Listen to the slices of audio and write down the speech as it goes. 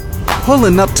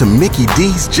Pulling up to Mickey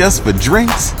D's just for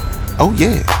drinks? Oh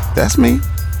yeah, that's me.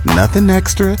 Nothing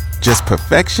extra, just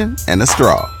perfection and a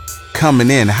straw. Coming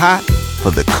in hot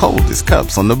for the coldest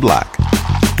cups on the block.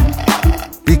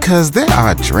 Because there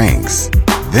are drinks.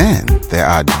 Then there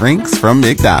are drinks from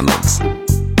McDonald's.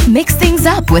 Mix things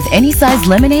up with any size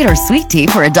lemonade or sweet tea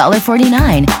for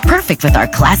 $1.49. Perfect with our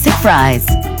classic fries.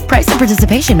 Price and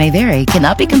participation may vary.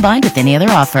 Cannot be combined with any other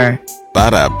offer.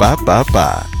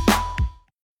 Ba-da-ba-ba-ba.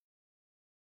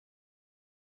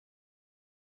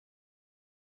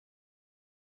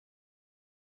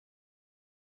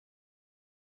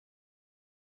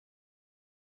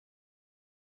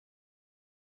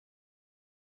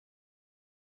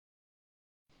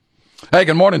 Hey,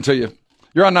 good morning to you.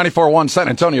 You're on 94.1 San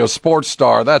Antonio Sports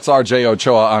Star. That's RJ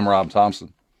Ochoa. I'm Rob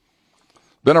Thompson.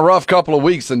 Been a rough couple of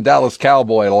weeks in Dallas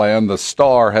Cowboy land. The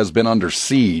Star has been under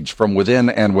siege from within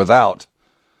and without.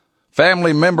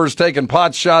 Family members taking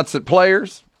pot shots at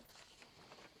players.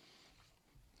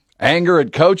 Anger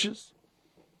at coaches.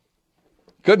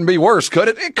 Couldn't be worse, could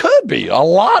it? It could be a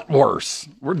lot worse.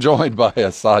 We're joined by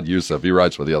Saad Yousuf. He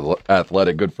writes for The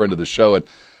Athletic, good friend of the show. And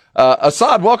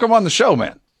Saad, welcome on the show,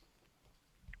 man.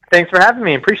 Thanks for having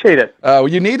me. Appreciate it.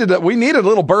 We needed a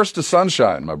little burst of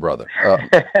sunshine, my brother.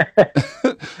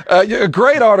 A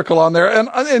great article on there, and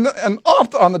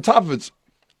off on the top of it,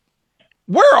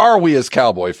 where are we as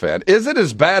Cowboy fan? Is it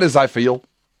as bad as I feel?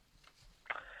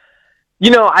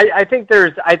 You know, I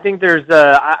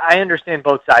understand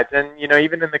both sides, and you know,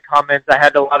 even in the comments, I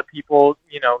had a lot of people,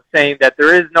 you know, saying that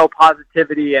there is no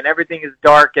positivity and everything is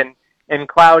dark and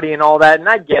cloudy and all that, and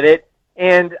I get it,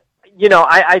 and you know,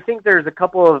 I think there's a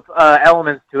couple of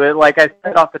elements to it. Like I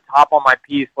said off the top on my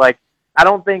piece, like I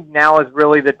don't think now is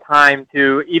really the time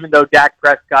to, even though Dak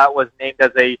Prescott was named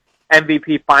as a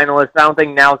MVP finalist, I don't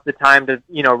think now's the time to,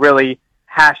 you know, really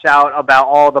hash out about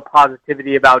all the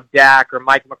positivity about Dak or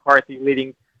Mike McCarthy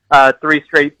leading 3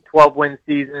 straight 12-win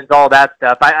seasons, all that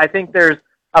stuff. I think there's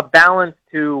a balance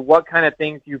to what kind of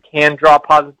things you can draw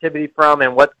positivity from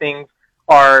and what things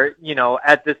are, you know,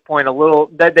 at this point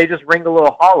that they just ring a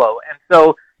little hollow. And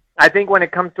so I think when it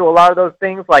comes to a lot of those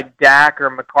things like Dak or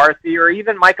McCarthy or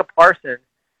even Micah Parsons,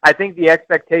 I think the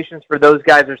expectations for those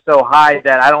guys are so high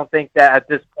that I don't think that at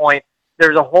this point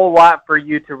there's a whole lot for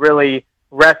you to really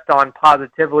rest on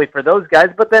positively for those guys.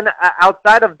 But then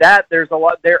outside of that, there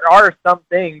are some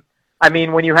things. I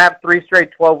mean, when you have 3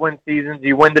 straight 12-win seasons,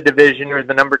 you win the division or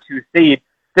the number 2 seed,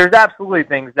 there's absolutely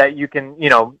things that you can, you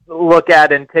know, look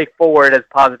at and take forward as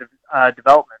positive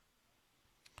development.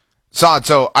 Saad,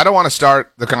 so I don't want to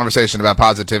start the conversation about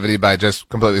positivity by just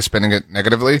completely spinning it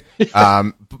negatively.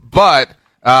 So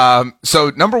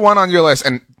number one on your list,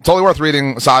 and totally worth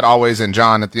reading, Saad always and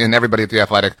John and everybody at The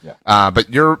Athletic. Yeah. But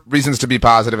your reasons to be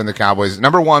positive in the Cowboys.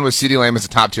 Number one was CeeDee Lamb as a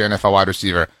top-tier NFL wide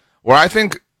receiver. Where I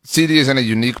think CeeDee is in a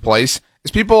unique place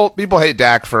is people hate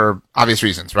Dak for obvious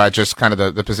reasons, right? Just kind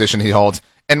of the position he holds.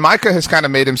 And Micah has kind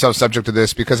of made himself subject to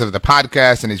this because of the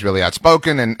podcast, and he's really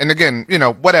outspoken, and again, you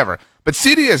know, whatever. But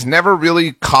CeeDee has never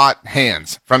really caught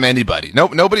hands from anybody.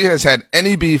 Nobody has had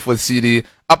any beef with CeeDee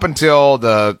up until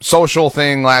the social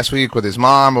thing last week with his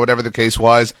mom or whatever the case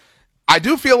was. I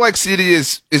do feel like CeeDee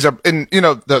is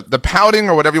the pouting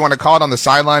or whatever you want to call it on the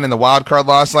sideline in the wild card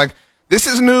loss. Like, this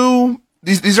is new.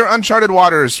 These are uncharted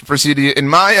waters for CeeDee in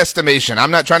my estimation.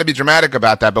 I'm not trying to be dramatic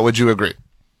about that, but would you agree?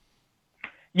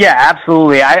 Yeah,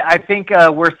 absolutely. I think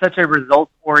we're such a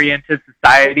results-oriented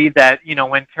society that, you know,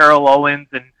 when Terrell Owens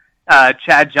and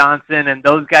Chad Johnson and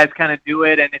those guys kind of do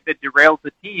it, and if it derails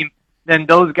the team, then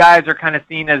those guys are kind of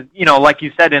seen as, you know, like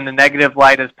you said, in the negative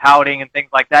light as pouting and things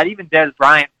like that. Even Dez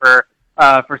Bryant for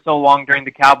so long during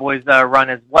the Cowboys run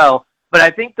as well. But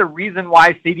I think the reason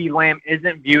why CeeDee Lamb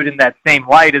isn't viewed in that same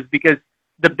light is because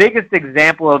the biggest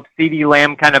example of CeeDee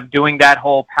Lamb kind of doing that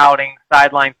whole pouting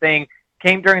sideline thing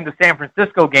came during the San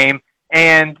Francisco game,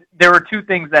 and there were 2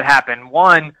 things that happened.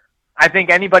 One, I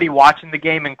think anybody watching the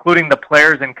game, including the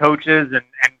players and coaches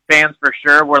and fans for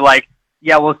sure, were like,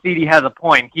 yeah, well, CeeDee has a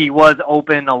point. He was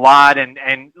open a lot, and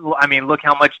I mean, look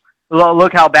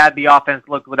how bad the offense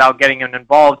looked without getting him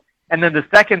involved. And then the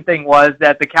second thing was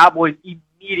that the Cowboys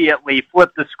immediately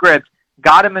flipped the script,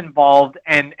 got him involved,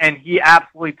 and he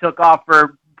absolutely took off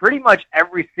for pretty much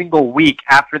every single week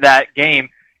after that game.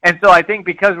 And so I think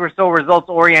because we're so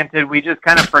results-oriented, we just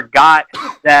kind of forgot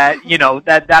that, you know,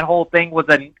 that whole thing was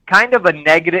a kind of a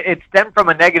negative. It stemmed from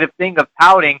a negative thing of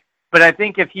pouting. But I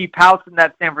think if he pouts in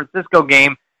that San Francisco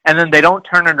game and then they don't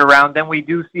turn it around, then we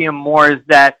do see him more as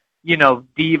that, you know,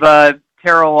 diva,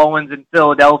 Terrell Owens in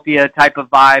Philadelphia type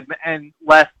of vibe, and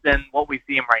less than what we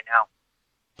see him right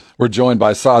now. We're joined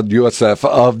by Saad Yousuf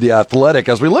of The Athletic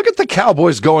as we look at the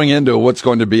Cowboys going into what's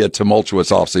going to be a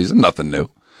tumultuous offseason. Nothing new.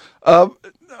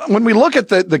 When we look at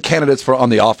the candidates for on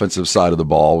the offensive side of the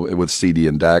ball with CD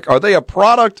and Dak, are they a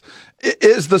product?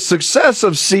 Is the success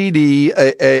of CD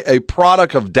a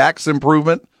product of Dak's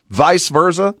improvement, vice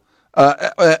versa?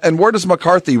 And where does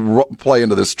McCarthy play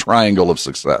into this triangle of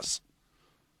success?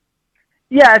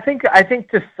 Yeah, I think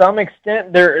to some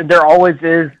extent there always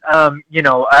is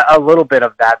a little bit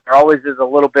of that. There always is a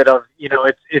little bit of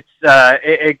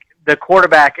the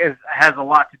quarterback has a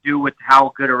lot to do with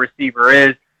how good a receiver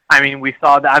is. I mean, we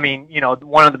saw that. I mean,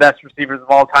 one of the best receivers of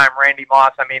all time, Randy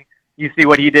Moss. I mean, you see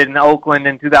what he did in Oakland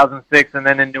in 2006 and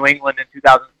then in New England in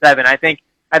 2007. I think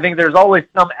there's always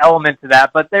some element to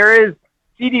that, but there is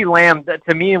CeeDee Lamb,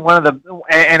 to me,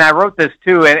 and I wrote this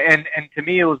too, and to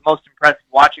me it was most impressive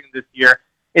watching this year.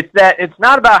 It's that it's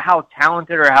not about how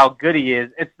talented or how good he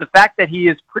is. It's the fact that he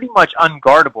is pretty much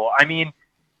unguardable. I mean,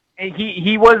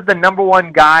 he was the number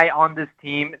one guy on this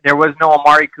team. There was no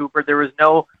Amari Cooper. There was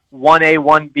no 1A,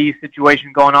 1B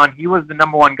situation going on. He was the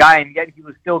number one guy, and yet he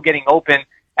was still getting open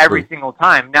every single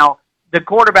time. Now, the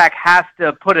quarterback has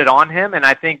to put it on him, and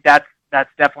I think that's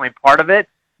definitely part of it.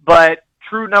 But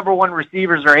true number one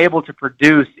receivers are able to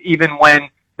produce even when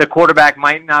the quarterback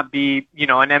might not be, an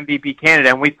MVP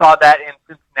candidate. And we saw that in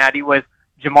Cincinnati with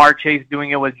Jamar Chase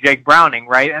doing it with Jake Browning,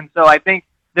 right? And so I think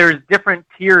there's different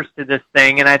tiers to this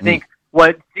thing, and I think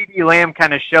what CeeDee Lamb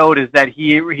kind of showed is that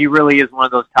he really is one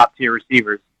of those top-tier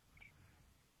receivers.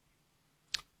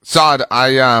 Saad,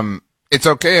 it's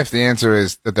okay if the answer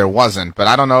is that there wasn't, but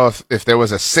I don't know if there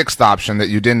was a sixth option that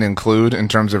you didn't include in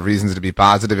terms of reasons to be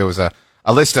positive. It was a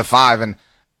list of 5, and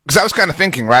because I was kind of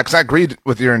thinking, right, because I agreed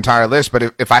with your entire list,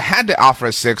 but if I had to offer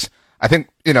a 6, I think,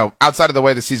 outside of the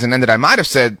way the season ended, I might have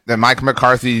said that Mike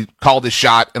McCarthy called his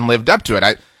shot and lived up to it.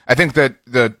 I think that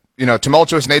the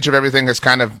tumultuous nature of everything has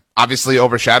kind of obviously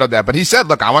overshadowed that. But he said,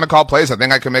 look, I want to call plays. I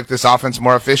think I can make this offense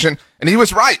more efficient. And he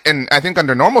was right. And I think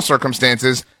under normal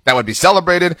circumstances, that would be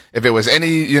celebrated. If it was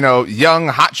any, young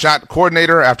hotshot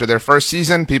coordinator after their first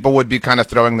season, people would be kind of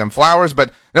throwing them flowers.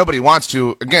 But nobody wants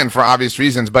to, again, for obvious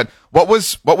reasons. But what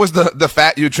was the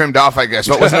fat you trimmed off, I guess?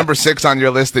 What was number 6 on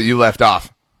your list that you left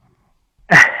off?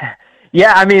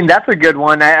 Yeah, I mean, that's a good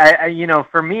one. I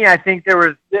for me, I think there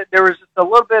was just a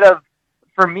little bit of,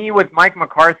 for me with Mike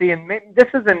McCarthy, and this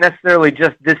isn't necessarily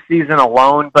just this season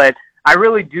alone, but I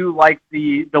really do like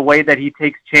the way that he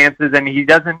takes chances, and he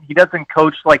doesn't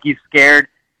coach like he's scared.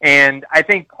 And I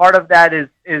think part of that is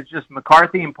just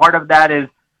McCarthy, and part of that is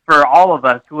for all of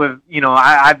us who have,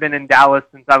 I've been in Dallas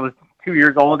since I was 2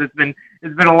 years old. It's been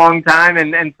a long time,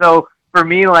 and so for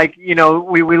me, like,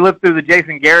 we lived through the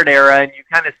Jason Garrett era, and you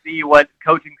kind of see what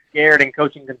coaching scared and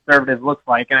coaching conservative looks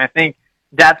like. And I think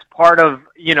that's part of,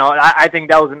 I think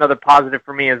that was another positive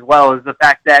for me as well, is the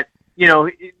fact that,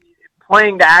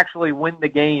 playing to actually win the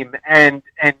game and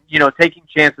taking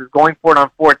chances, going for it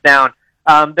on fourth down,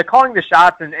 the calling the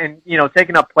shots and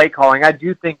taking up play calling, I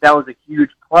do think that was a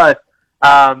huge plus.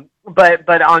 But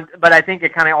I think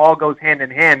it kind of all goes hand in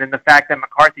hand, and the fact that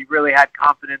McCarthy really had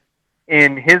confidence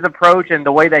in his approach and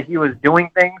the way that he was doing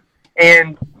things.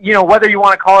 And, whether you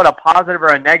want to call it a positive or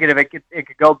a negative, it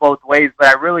could go both ways. But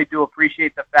I really do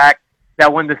appreciate the fact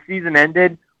that when the season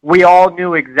ended, we all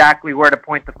knew exactly where to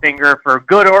point the finger for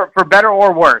good or for better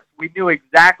or worse. We knew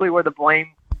exactly where the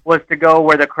blame was to go,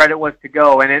 where the credit was to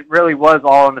go. And it really was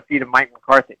all on the feet of Mike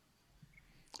McCarthy.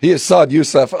 He is Saad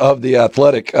Yousuf of The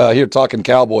Athletic here talking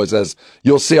Cowboys, as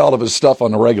you'll see all of his stuff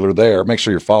on the regular there. Make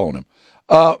sure you're following him.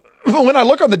 When I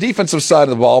look on the defensive side of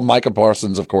the ball, Micah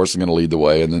Parsons, of course, is going to lead the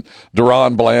way, and then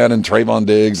Deron Bland and Trayvon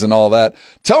Diggs and all that.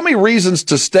 Tell me reasons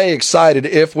to stay excited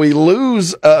if we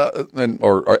lose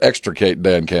or extricate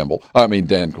Dan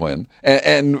Quinn,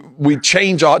 and we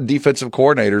change our defensive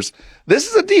coordinators. This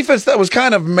is a defense that was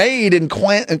kind of made in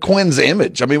Quinn's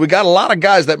image. I mean, we got a lot of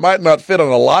guys that might not fit on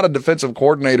a lot of defensive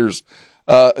coordinators,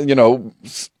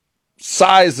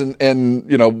 size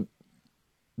and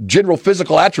general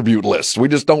physical attribute lists. We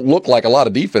just don't look like a lot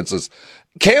of defenses.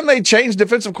 Can they change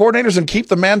defensive coordinators and keep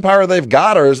the manpower they've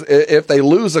got, or if they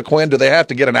lose a Quinn, do they have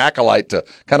to get an acolyte to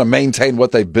kind of maintain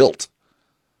what they built?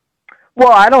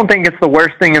 Well, I don't think it's the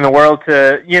worst thing in the world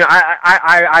to,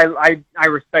 I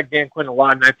respect Dan Quinn a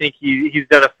lot, and I think he's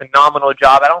done a phenomenal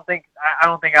job. I don't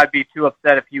think I'd be too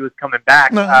upset if he was coming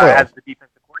back as the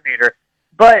defensive coordinator.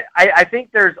 But I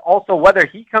think there's also, whether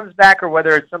he comes back or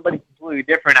whether it's somebody completely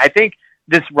different, I think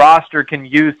this roster can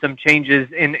use some changes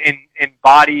in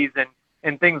bodies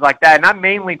and things like that. And I'm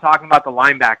mainly talking about the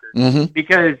linebackers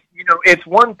because, it's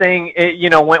one thing,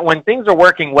 when things are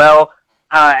working well,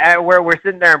 where we're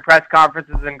sitting there in press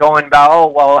conferences and going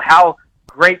about, how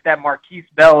great that Marquise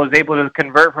Bell was able to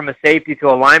convert from a safety to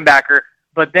a linebacker,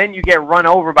 but then you get run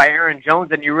over by Aaron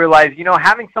Jones and you realize,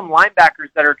 having some linebackers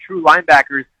that are true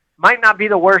linebackers might not be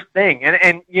the worst thing.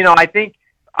 And I think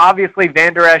obviously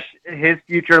Van Der Esch, his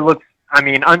future looks,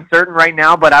 uncertain right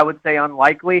now, but I would say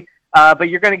unlikely. But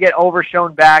you're going to get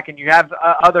Overshown back, and you have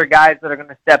other guys that are going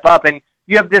to step up, and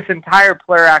you have this entire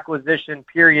player acquisition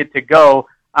period to go,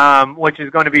 which is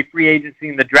going to be free agency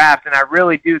in the draft. And I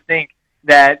really do think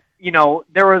that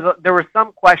there were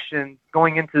some questions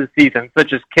going into the season,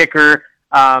 such as kicker,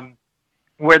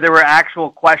 where there were actual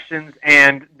questions,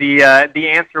 and the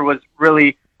answer was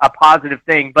really a positive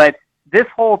thing. But this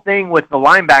whole thing with the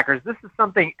linebackers, this is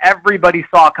something everybody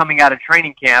saw coming out of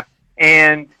training camp,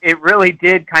 and it really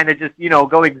did kind of just,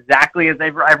 go exactly as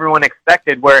everyone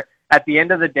expected, where at the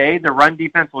end of the day, the run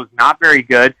defense was not very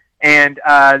good, and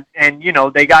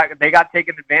they got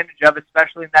taken advantage of,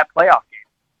 especially in that playoff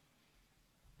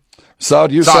game.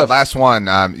 Saad Yousuf. Saad, last one.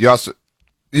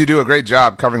 You do a great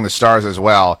job covering the Stars as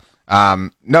well.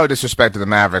 No disrespect to the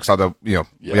Mavericks, although we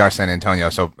are San Antonio,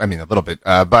 so a little bit.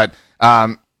 But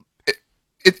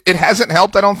it hasn't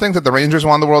helped, I don't think, that the Rangers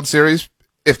won the World Series.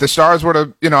 If the Stars were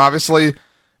to, obviously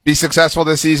be successful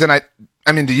this season,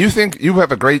 do you think you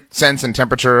have a great sense and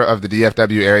temperature of the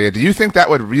DFW area? Do you think that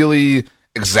would really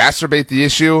exacerbate the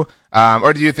issue?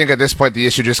 Or do you think at this point the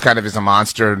issue just kind of is a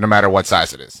monster no matter what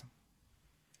size it is?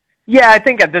 Yeah, I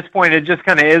think at this point it just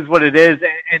kind of is what it is.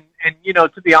 And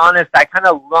to be honest, I kind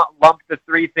of lumped the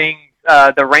three things,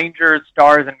 the Rangers,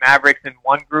 Stars, and Mavericks in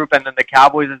one group, and then the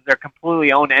Cowboys as their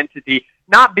completely own entity.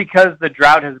 Not because the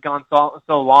drought has gone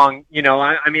so long.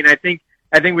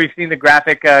 I think we've seen the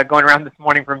graphic going around this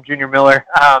morning from Junior Miller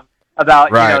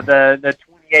about right. The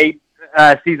 28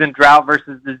 season drought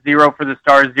versus the 0 for the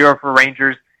Stars, 0 for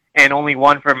Rangers, and only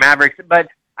 1 for Mavericks. But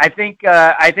I think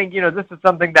this is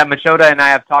something that Machota and I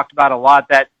have talked about a lot,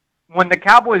 that when the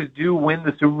Cowboys do win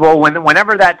the Super Bowl,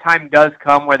 whenever that time does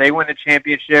come where they win a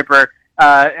championship or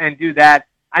and do that,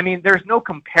 there's no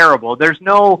comparable. There's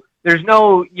no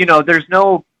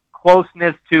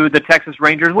closeness to the Texas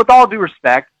Rangers, with all due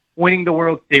respect, winning the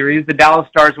World Series, the Dallas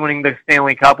Stars winning the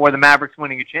Stanley Cup, or the Mavericks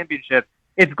winning a championship.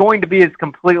 It's going to be its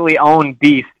completely own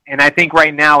beast, and I think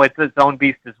right now it's its own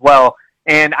beast as well.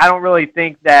 And I don't really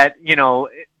think that,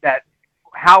 that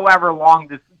however long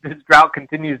this drought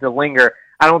continues to linger,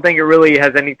 I don't think it really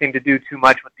has anything to do too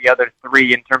much with the other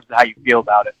three in terms of how you feel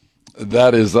about it.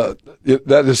 That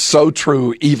is so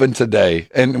true even today.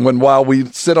 And while we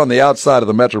sit on the outside of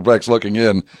the Metroplex looking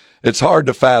in, it's hard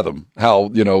to fathom how,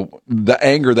 the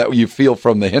anger that you feel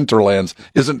from the hinterlands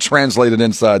isn't translated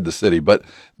inside the city. But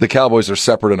the Cowboys are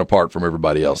separate and apart from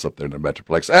everybody else up there in the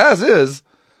Metroplex, as is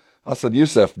Saad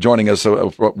Yousuf joining us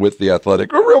with The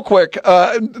Athletic. Real quick,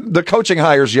 the coaching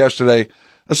hires yesterday,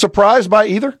 surprised by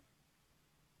either?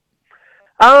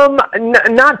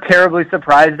 Not terribly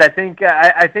surprised. I think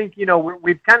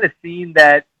we've kind of seen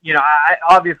that.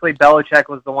 Obviously Belichick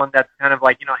was the one that's kind of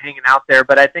hanging out there,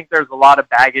 but I think there's a lot of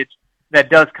baggage that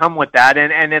does come with that,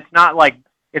 and it's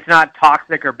not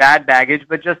toxic or bad baggage,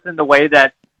 but just in the way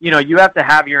that you have to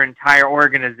have your entire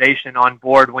organization on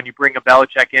board when you bring a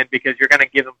Belichick in, because you're going to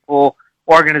give him full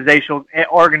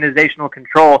organizational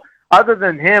control. Other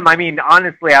than him,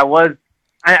 honestly,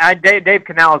 Dave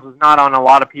Canales was not on a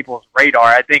lot of people's radar.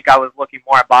 I think I was looking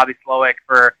more at Bobby Slowick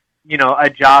for, a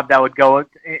job that would go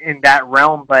in that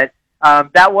realm. But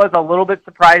that was a little bit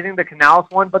surprising, the Canales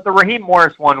one. But the Raheem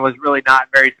Morris one was really not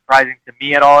very surprising to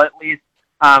me at all, at least.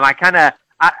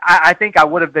 I think I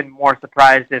would have been more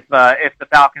surprised if the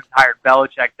Falcons hired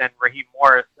Belichick than Raheem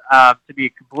Morris, to be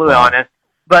completely honest.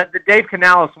 But the Dave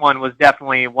Canales one was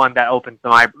definitely one that opened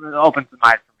some eyes for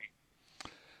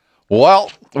me.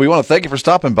 Well, we want to thank you for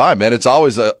stopping by, man. It's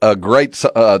always a great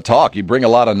talk. You bring a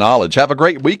lot of knowledge. Have a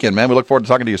great weekend, man. We look forward to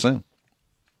talking to you soon.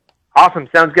 Awesome.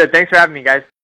 Sounds good. Thanks for having me, guys.